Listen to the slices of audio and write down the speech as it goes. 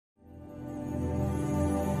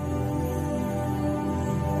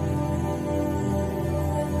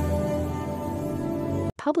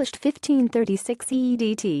published 1536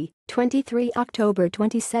 EDT, 23 October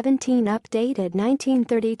 2017 updated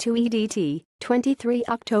 1932 EDT, 23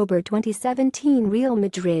 October 2017 Real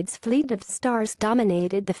Madrid's fleet of stars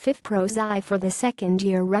dominated the FIFPro XI for the second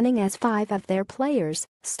year running as 5 of their players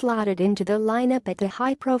slotted into the lineup at the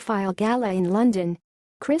high-profile gala in London.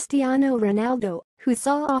 Cristiano Ronaldo, who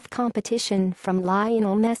saw off competition from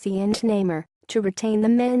Lionel Messi and Neymar to retain the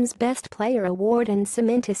Men's Best Player award and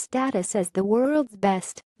cement his status as the world's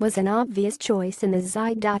best, was an obvious choice in the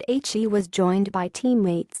XI.He was joined by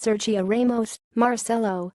teammates Sergio Ramos,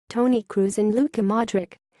 Marcelo, Toni, Kroos and Luka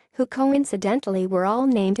Modric, who coincidentally were all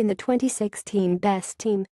named in the 2016 Best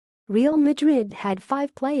Team. Real Madrid had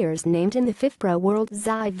 5 players named in the FIFPro World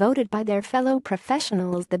XI voted by their fellow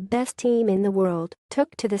professionals the best team in the world,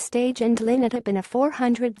 took to the stage and linedup in a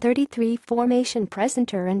 433 formation.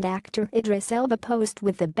 Presenter and actor Idris Elba posed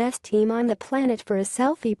with the best team on the planet for a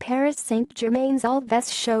selfie. Paris SaintGermains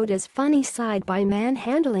Alves showed his funny side by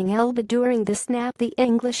manhandling Elba during the snap. The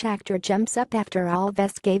English actor jumps up after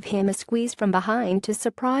Alves gave him a squeeze from behind to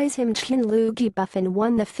surprise him. Gianluigi Buffon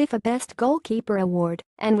won the FIFA Best Goalkeeper award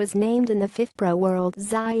and was named in the FIFPro World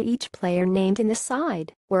XI. Each player named in the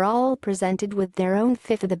side were all presented with their own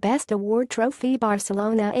FIFA the Best award trophy.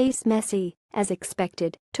 Barcelona ace Messi, as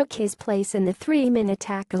expected, took his place in the 3-man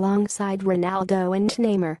attack alongside Ronaldo and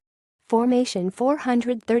Neymar. Formation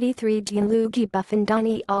 433 Gianluigi Buffon,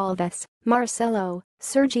 Dani Alves, Marcelo,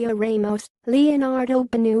 Sergio Ramos, Leonardo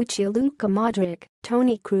Bonucci, Luka Modric,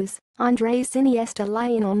 Toni Kroos, Andres Iniesta,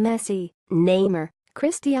 Lionel Messi, Neymar,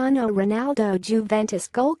 Cristiano Ronaldo. Juventus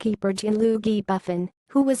goalkeeper Gianluigi Buffon,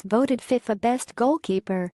 who was voted FIFA Best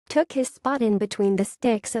Goalkeeper, took his spot in between the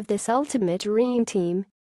sticks of this ultimate dream team.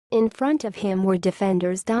 In front of him were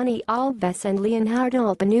defenders Dani Alves and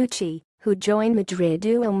Leonardo Bonucci, who joined Madrid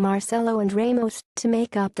duo Marcelo and Ramos to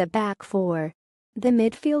make up the back 4. The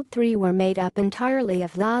midfield 3 were made up entirely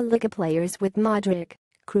of La Liga players, with Modric,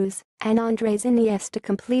 Kroos, and Andres Iniesta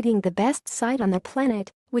completing the best side on the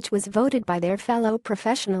planet, which was voted by their fellow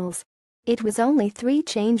professionals. It was only 3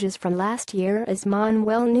 changes from last year, as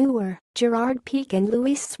Manuel Neuer, Gerard Piqué and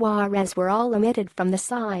Luis Suarez were all omitted from the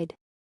side.